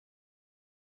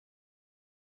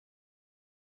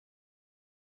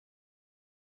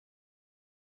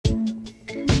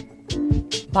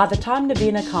By the time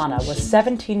NAVINA KHANNA was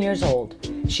 17 years old,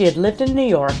 she had lived in New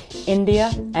York,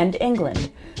 India, and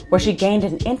England, where she gained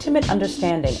an intimate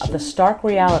understanding of the stark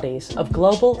realities of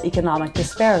global economic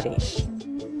disparity,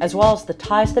 as well as the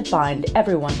ties that bind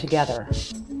everyone together: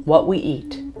 what we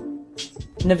eat.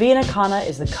 NAVINA KHANNA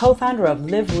is the co-founder of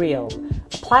Live Real,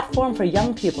 a platform for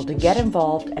young people to get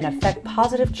involved and affect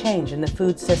positive change in the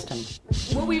food system.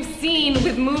 What we've seen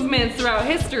with movements throughout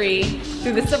history,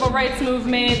 through the civil rights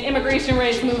movement, immigration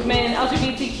rights movement,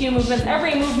 LGBTQ movements,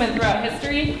 every movement throughout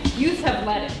history, youth have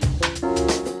led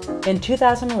it. In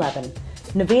 2011,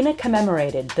 NAVINA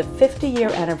commemorated the 50-year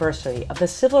anniversary of the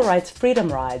Civil Rights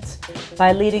Freedom Rides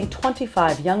by leading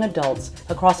 25 young adults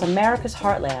across America's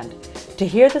heartland to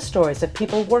hear the stories of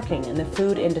people working in the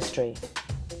food industry.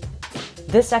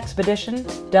 This expedition,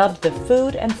 dubbed the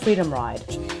Food and Freedom Ride,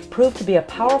 proved to be a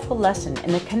powerful lesson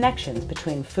in the connections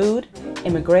between food,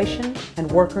 immigration,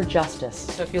 and worker justice.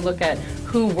 So if you look at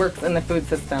who works in the food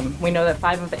system, we know that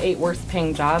 5 of the 8 worst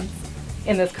paying jobs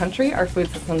in this country are food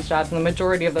systems jobs, and the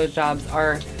majority of those jobs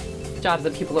are jobs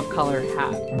that people of color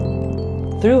have.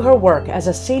 Through her work as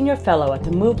a senior fellow at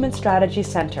the Movement Strategy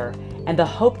Center and the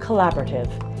Hope Collaborative,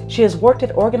 she has worked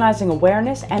at organizing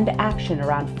awareness and action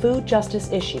around food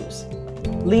justice issues,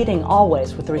 leading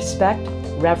always with respect,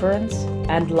 reverence,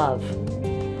 and love.